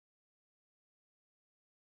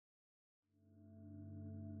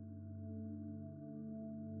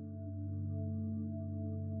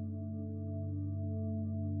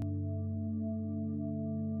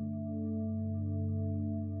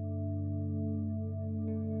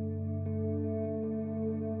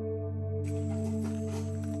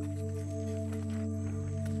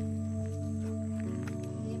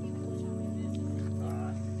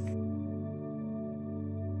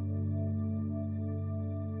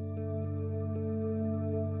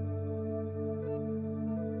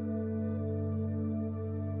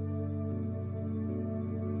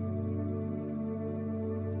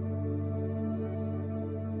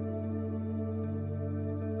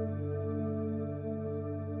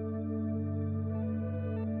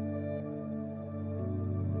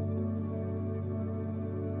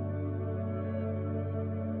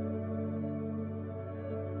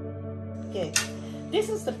Okay, this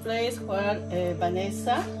is the place where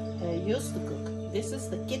Vanessa used to cook. This is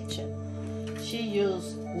the kitchen. She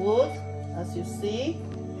used wood, as you see.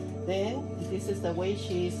 Then this is the way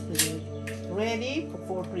she is ready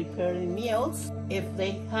for preparing meals if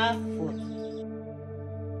they have food.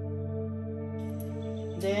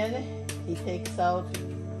 Then he takes out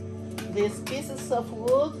these pieces of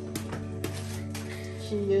wood.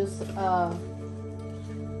 She used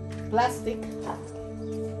plastic.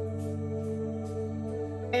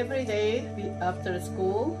 Every day after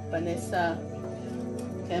school, Vanessa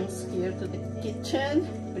comes here to the kitchen,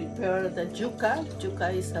 prepare the yuca.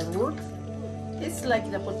 Yuca is a root. It's like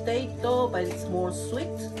the potato, but it's more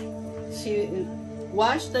sweet. She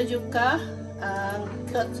washed the yuca and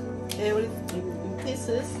cut everything in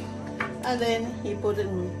pieces, and then he put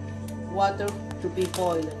in water to be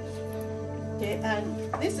boiled. Okay, and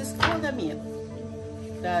this is all the meal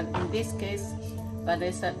that in this case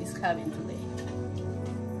Vanessa is having today.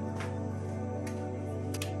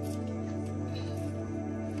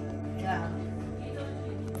 Yeah.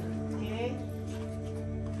 Okay.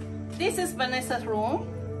 This is Vanessa's room.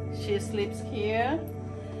 She sleeps here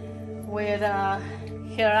with her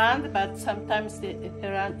aunt, but sometimes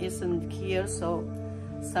her aunt isn't here, so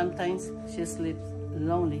sometimes she sleeps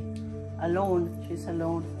alone. She's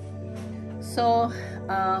alone. So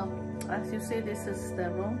as you see, this is the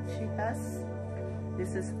room she has.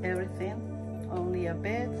 This is everything, only a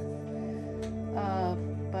bed,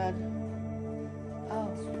 but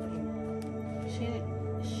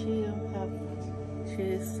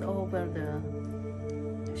she's over the.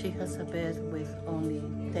 She has a bed with only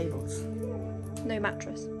tables. No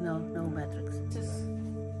mattress? No mattress. This is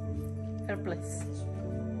her place.